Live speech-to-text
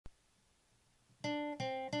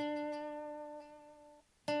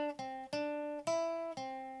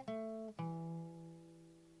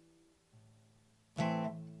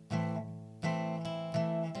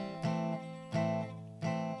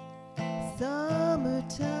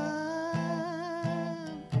summertime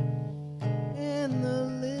and the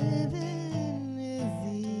living is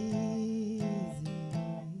easy.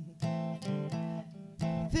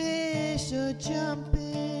 Fish are jumping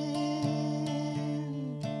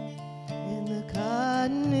and the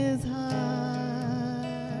cotton is high.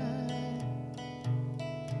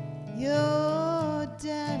 Your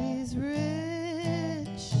daddy's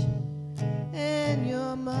rich and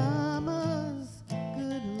your mama's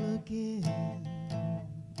good looking.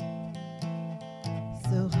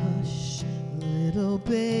 So hush, little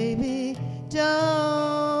baby,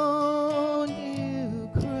 don't you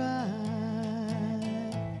cry.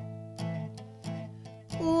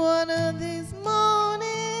 One of these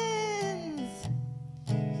mornings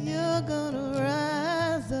you're gonna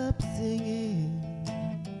rise up singing.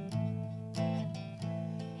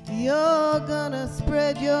 You're gonna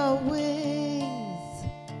spread your wings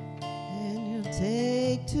and you'll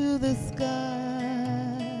take to the sky.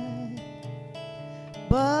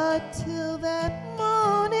 But till that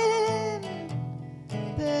morning,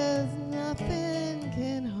 there's nothing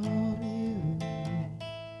can hold you.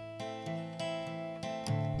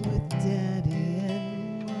 With Daddy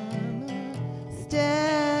and Mama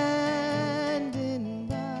standing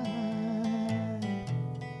by.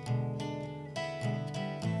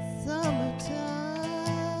 Summertime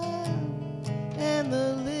and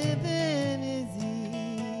the living is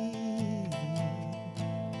easy.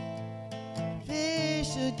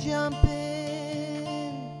 Fish are jumping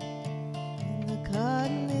and the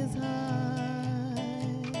cotton is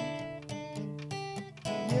high.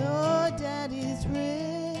 Your daddy's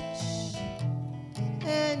rich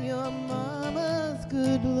and your mama's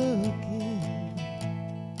good looking.